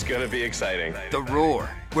 It's gonna be exciting. The Roar,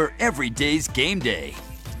 where every day's game day.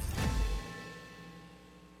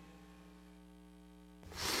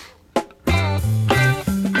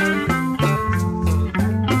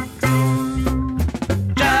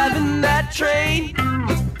 Driving that train,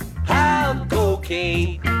 high on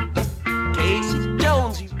cocaine. Casey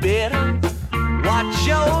Jones, you better watch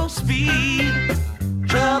your speed.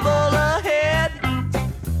 Trouble ahead,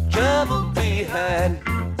 trouble behind,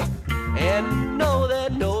 and know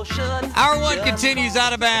that notion. Hour 1 continues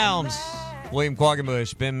Out of Bounds. William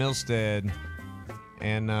Quaggenbush, Ben Milstead,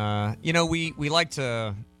 and we like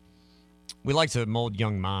to mold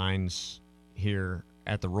young minds here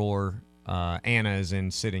at the Roar. Anna is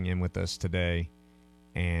sitting in with us today,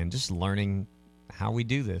 and just learning how we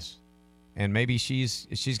do this, and maybe she's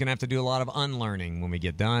gonna have to do a lot of unlearning when we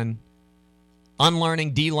get done.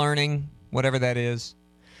 Unlearning, de-learning, whatever that is.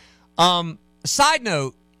 Side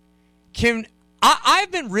note,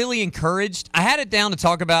 I've been really encouraged. I had it down to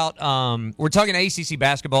talk about, we're talking ACC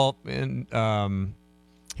basketball here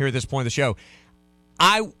at this point of the show.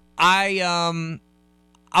 I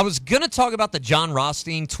was going to talk about the John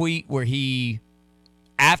Rothstein tweet where he,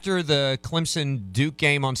 after the Clemson-Duke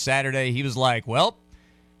game on Saturday, he was like, well,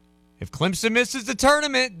 if Clemson misses the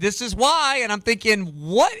tournament, this is why. And I'm thinking,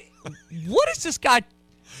 what is this guy?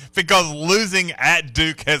 Because losing at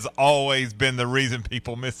Duke has always been the reason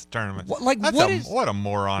people miss the tournament. What a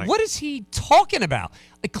moronic. What is he talking about?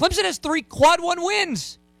 Clemson has 3 quad 1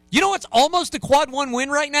 wins. You know what's almost a quad 1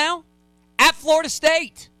 win right now? At Florida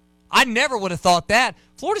State. I never would have thought that.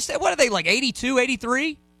 Florida State, what are they, like 82,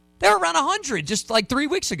 83? They were around 100 just like 3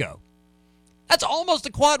 weeks ago. That's almost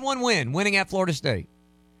a quad 1 win, winning at Florida State.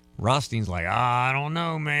 Rothstein's like, I don't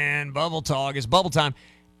know, man. Bubble talk. It's bubble time.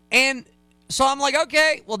 And so I'm like,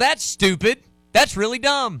 okay, well, that's stupid. That's really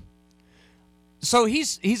dumb. So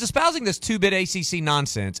he's espousing this 2-bit ACC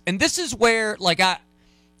nonsense. And this is where, like, I've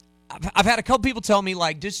had a couple people tell me,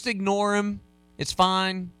 like, just ignore him. It's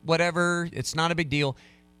fine. Whatever. It's not a big deal.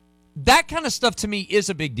 That kind of stuff to me is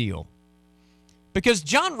a big deal. Because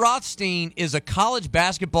John Rothstein is a college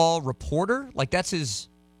basketball reporter. Like, that's his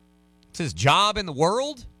job in the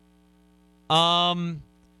world.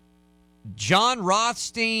 John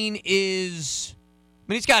Rothstein is,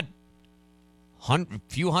 he's got a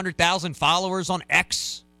few 100,000 followers on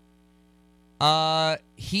X.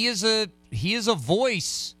 He is a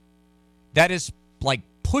voice that is like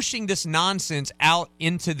pushing this nonsense out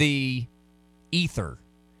into the ether.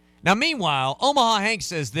 Now, meanwhile, Omaha Hank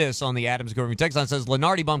says this on the Adams Government text line, says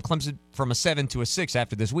Lenardi bumped Clemson from a 7 to a 6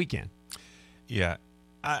 after this weekend. Yeah.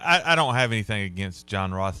 I don't have anything against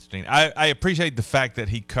John Rothstein. I appreciate the fact that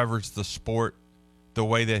he covers the sport the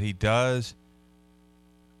way that he does.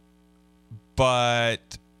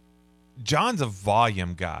 But John's a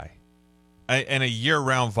volume guy and a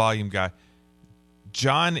year-round volume guy.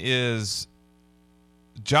 John's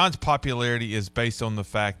popularity is based on the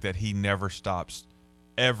fact that he never stops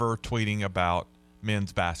ever tweeting about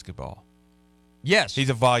men's basketball. Yes.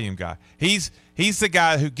 He's a volume guy. He's the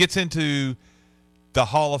guy who gets into the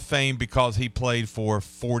Hall of Fame because he played for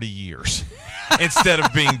 40 years instead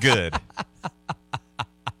of being good.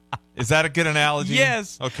 Is that a good analogy?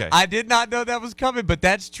 Yes. Okay. I did not know that was coming, but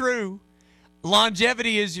that's true.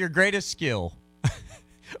 Longevity is your greatest skill.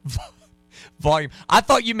 Volume. I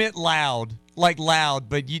thought you meant loud, like loud,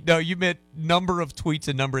 but you meant number of tweets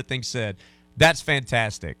and number of things said. That's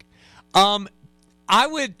fantastic. I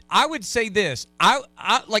would say this.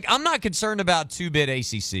 I'm not concerned about 2-bit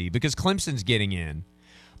ACC because Clemson's getting in.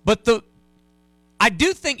 But I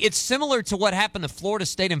do think it's similar to what happened to Florida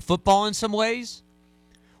State in football in some ways,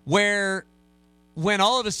 where when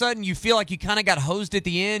all of a sudden you feel like you kind of got hosed at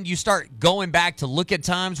the end, you start going back to look at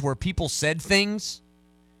times where people said things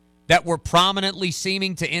that were prominently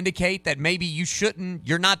seeming to indicate that maybe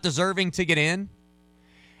you're not deserving to get in.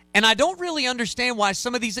 And I don't really understand why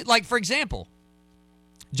some of these, like, for example,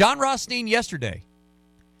 John Rothstein yesterday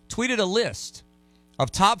tweeted a list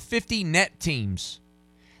of top 50 net teams.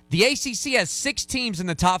 The ACC has 6 teams in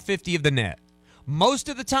the top 50 of the net. Most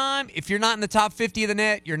of the time, if you're not in the top 50 of the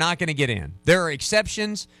net, you're not going to get in. There are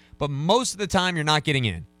exceptions, but most of the time, you're not getting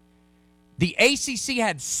in. The ACC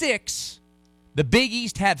had 6. The Big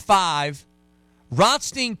East had 5.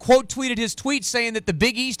 Rothstein quote tweeted his tweet saying that the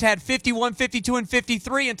Big East had 51, 52, and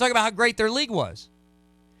 53 and talking about how great their league was.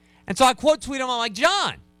 And so I quote tweet him. I'm like,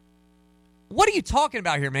 John, what are you talking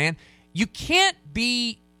about here, man? You can't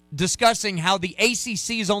be discussing how the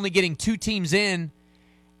ACC is only getting 2 teams in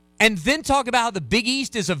and then talk about how the Big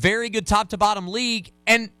East is a very good top-to-bottom league,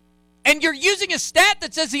 and you're using a stat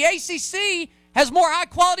that says the ACC has more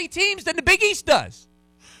high-quality teams than the Big East does.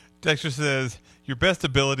 Dexter says, your best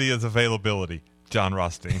ability is availability, John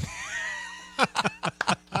Rothstein.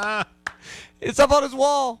 It's up on his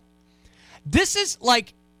wall. This is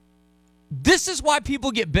why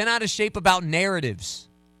people get bent out of shape about narratives.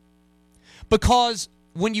 Because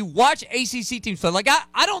when you watch ACC teams play, like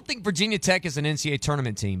I don't think Virginia Tech is an NCAA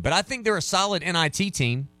tournament team, but I think they're a solid NIT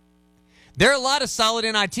team. There are a lot of solid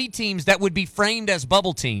NIT teams that would be framed as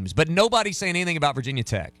bubble teams, but nobody's saying anything about Virginia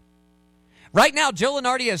Tech. Right now, Joe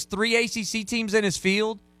Lunardi has 3 ACC teams in his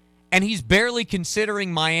field, and he's barely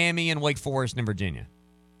considering Miami and Wake Forest and Virginia.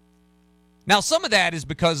 Now, some of that is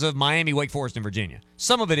because of Miami, Wake Forest, and Virginia.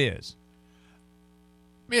 Some of it is.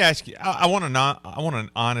 Let me ask you. I want an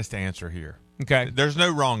honest answer here. Okay. There's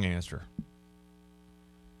no wrong answer.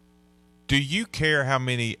 Do you care how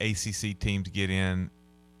many ACC teams get in,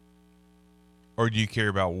 or do you care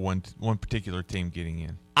about one particular team getting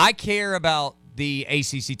in? I care about the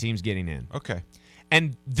ACC teams getting in. Okay.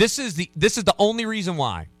 And this is the only reason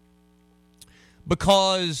why.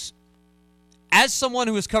 Because as someone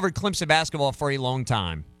who has covered Clemson basketball for a long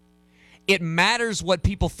time, it matters what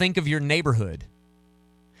people think of your neighborhood.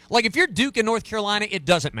 Like if you're Duke in North Carolina, it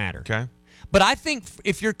doesn't matter. Okay. But I think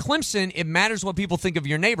if you're Clemson, it matters what people think of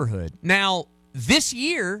your neighborhood. Now, this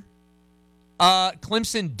year,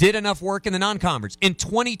 Clemson did enough work in the non-conference. In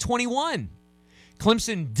 2021,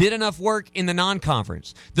 Clemson did enough work in the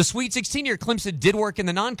non-conference. The Sweet 16 year, Clemson did work in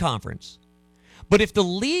the non-conference. But if the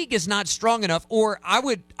league is not strong enough, or I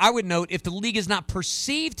would note if the league is not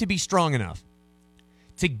perceived to be strong enough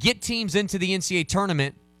to get teams into the NCAA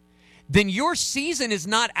tournament, then your season is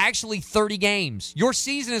not actually 30 games. Your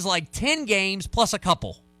season is like 10 games plus a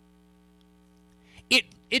couple.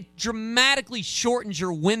 It dramatically shortens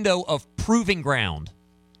your window of proving ground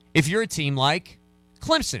if you're a team like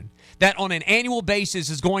Clemson, that on an annual basis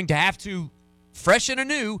is going to have to, fresh and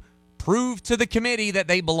anew, prove to the committee that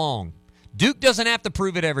they belong. Duke doesn't have to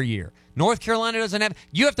prove it every year. North Carolina doesn't have.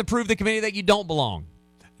 You have to prove to the committee that you don't belong.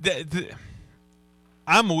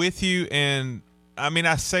 I'm with you, and I mean,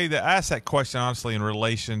 I ask that question honestly in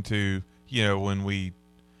relation to, when we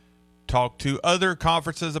talk to other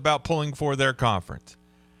conferences about pulling for their conference.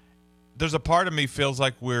 There's a part of me feels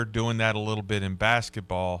like we're doing that a little bit in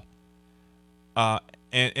basketball. And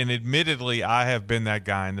admittedly, I have been that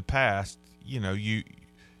guy in the past.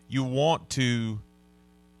 You want to.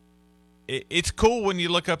 It's cool when you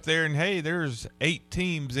look up there and, hey, there's 8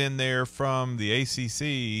 teams in there from the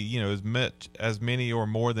ACC, as many or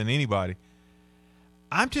more than anybody.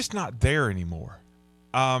 I'm just not there anymore.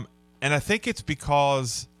 And I think it's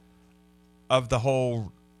because of the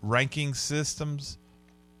whole ranking systems.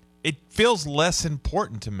 It feels less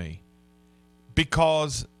important to me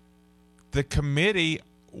because the committee,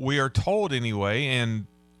 we are told anyway, and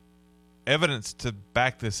evidence to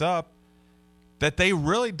back this up, that they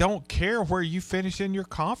really don't care where you finish in your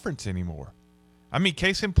conference anymore. I mean,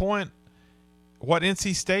 case in point, what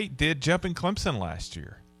NC State did jumping Clemson last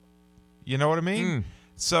year. You know what I mean?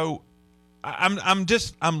 So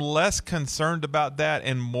I'm less concerned about that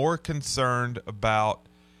and more concerned about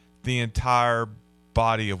the entire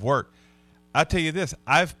body of work. I'll tell you this,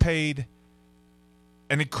 I've paid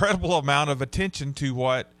an incredible amount of attention to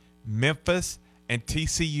what Memphis and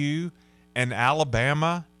TCU and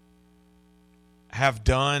Alabama have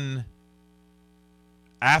done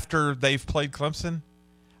after they've played Clemson.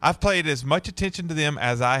 I've paid as much attention to them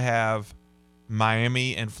as I have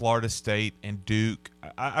Miami and Florida State and Duke.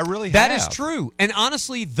 I really have. That is true. And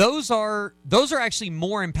honestly, those are actually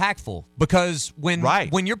more impactful because when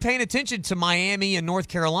you're paying attention to Miami and North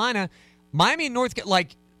Carolina, Miami and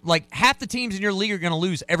like half the teams in your league are going to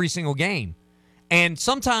lose every single game. And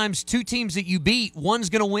sometimes two teams that you beat, one's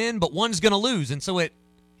going to win, but one's going to lose. And so it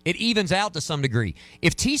evens out to some degree.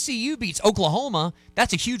 If TCU beats Oklahoma,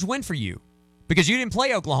 that's a huge win for you because you didn't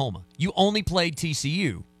play Oklahoma. You only played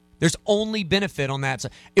TCU. There's only benefit on that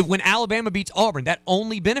side. When Alabama beats Auburn, that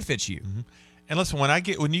only benefits you. Mm-hmm. And listen,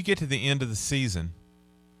 when you get to the end of the season,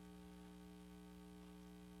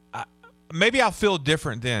 maybe I'll feel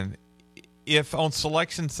different then. If on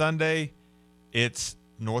Selection Sunday it's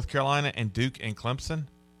North Carolina and Duke and Clemson,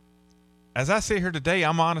 as I sit here today,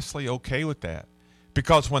 I'm honestly okay with that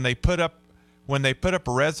because when they put up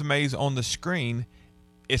resumes on the screen,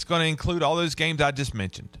 it's going to include all those games I just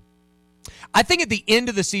mentioned. I think at the end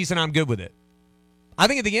of the season, I'm good with it. I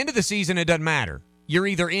think at the end of the season, it doesn't matter. You're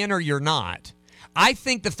either in or you're not. I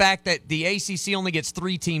think the fact that the ACC only gets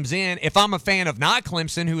 3 teams in, if I'm a fan of not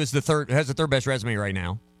Clemson, who has the third best resume right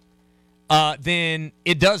now, then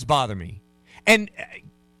it does bother me. And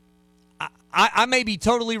I may be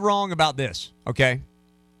totally wrong about this, okay?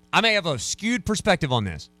 I may have a skewed perspective on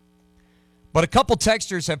this. But a couple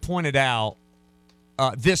texters have pointed out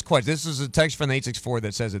this question. This is a text from the 864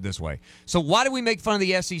 that says it this way. So why do we make fun of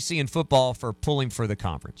the SEC in football for pulling for the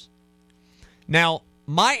conference? Now,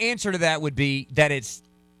 my answer to that would be that it's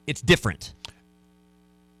different.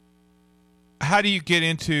 How do you get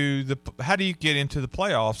into the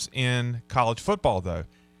playoffs in college football though?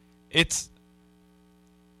 It's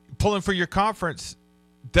pulling for your conference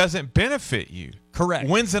doesn't benefit you. Correct.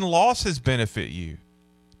 Wins and losses benefit you.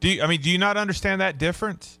 Do you not understand that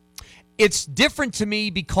difference? It's different to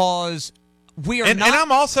me because we are and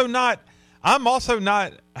I'm also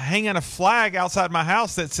not hanging a flag outside my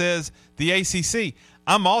house that says the ACC.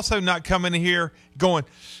 I'm also not coming in here going,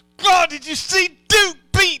 God, did you see Duke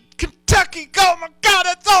beat Kentucky? Oh my God,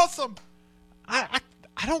 that's awesome. I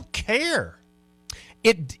don't care.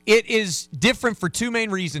 It is different for 2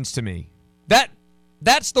 main reasons to me.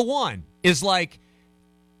 That's the one is like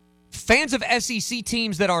fans of SEC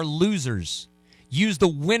teams that are losers use the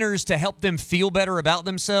winners to help them feel better about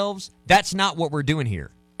themselves. That's not what we're doing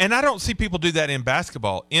here. And I don't see people do that in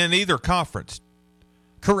basketball in either conference.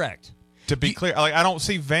 Correct. To be clear, like I don't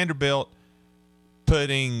see Vanderbilt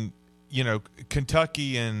putting,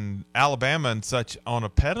 Kentucky and Alabama and such on a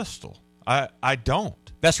pedestal. I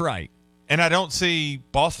don't. That's right. And I don't see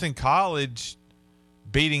Boston College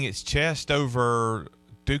beating its chest over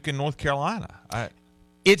Duke and North Carolina.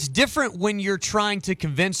 It's different when you're trying to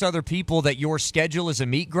convince other people that your schedule is a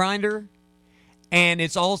meat grinder. And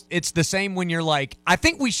it's the same when you're like, I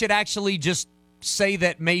think we should actually just say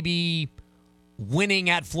that maybe winning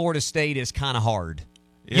at Florida State is kind of hard.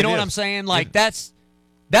 You know what I'm saying? Like that's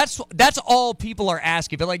all people are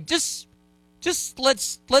asking. But like just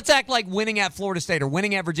let's act like winning at Florida State or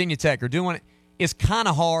winning at Virginia Tech or doing it is kind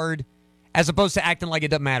of hard as opposed to acting like it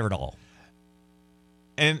doesn't matter at all.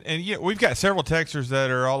 And yeah, we've got several texters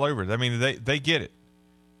that are all over it. I mean, they get it.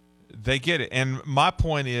 They get it. And my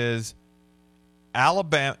point is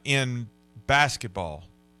Alabama in basketball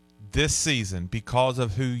this season, because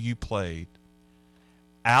of who you played,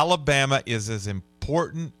 Alabama is as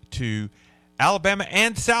important to Alabama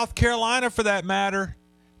and South Carolina for that matter.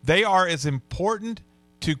 They are as important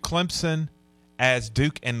to Clemson as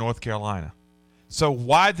Duke and North Carolina. So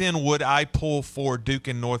why then would I pull for Duke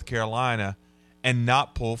and North Carolina and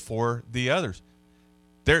not pull for the others?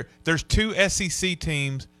 There's 2 SEC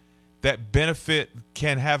teams that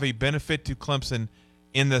can have a benefit to Clemson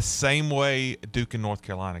in the same way Duke and North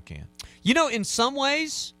Carolina can. In some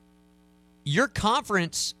ways, your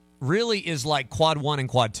conference really is like quad 1 and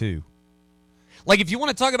quad 2. Like if you want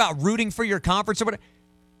to talk about rooting for your conference or whatever,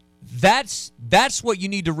 that's what you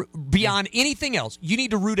need to beyond anything else. You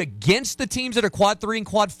need to root against the teams that are quad 3 and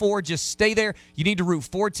quad 4. Just stay there. You need to root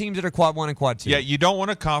for teams that are quad 1 and quad 2. Yeah, you don't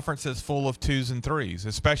want a conference that's full of 2s and 3s,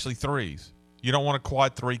 especially 3s. You don't want a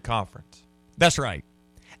quad 3 conference. That's right.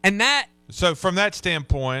 And so from that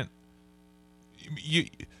standpoint,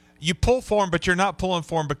 you pull for them, but you're not pulling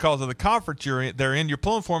for them because of the conference they're in. You're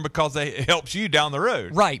pulling for them because it helps you down the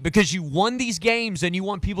road. Right, because you won these games and you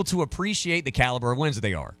want people to appreciate the caliber of wins that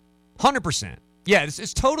they are. 100%. Yeah,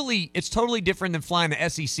 it's totally different than flying the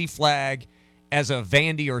SEC flag as a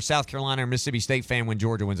Vandy or South Carolina or Mississippi State fan when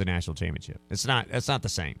Georgia wins a national championship. That's not the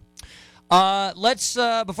same. Let's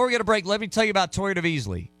before we get a break, let me tell you about Toyota of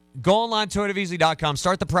Easley. Go online, toyotaofeasley.com.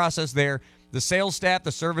 Start the process there. The sales staff,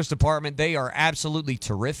 the service department, they are absolutely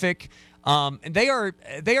terrific. And they are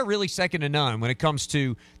really second to none when it comes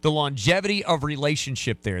to the longevity of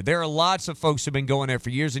relationship there. There are lots of folks who have been going there for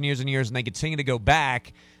years and years and years, and they continue to go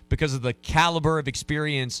back because of the caliber of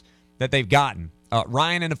experience that they've gotten.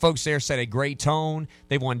 Ryan and the folks there set a great tone.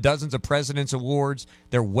 They've won dozens of President's Awards.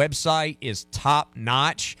 Their website is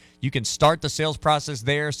top-notch. You can start the sales process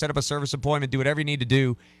there, set up a service appointment, do whatever you need to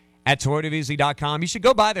do at ToyotaVeasley.com. You should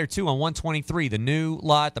go by there, too, on 123, the new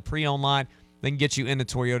lot, the pre-owned lot. They can get you in the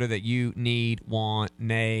Toyota that you need, want,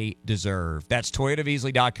 nay, deserve. That's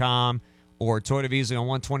ToyotaVeasley.com or Toyota Veasley on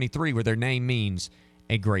 123, where their name means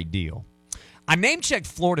a great deal. I name-checked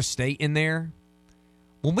Florida State in there.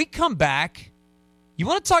 When we come back, you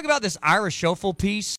want to talk about this Ira Schofield piece?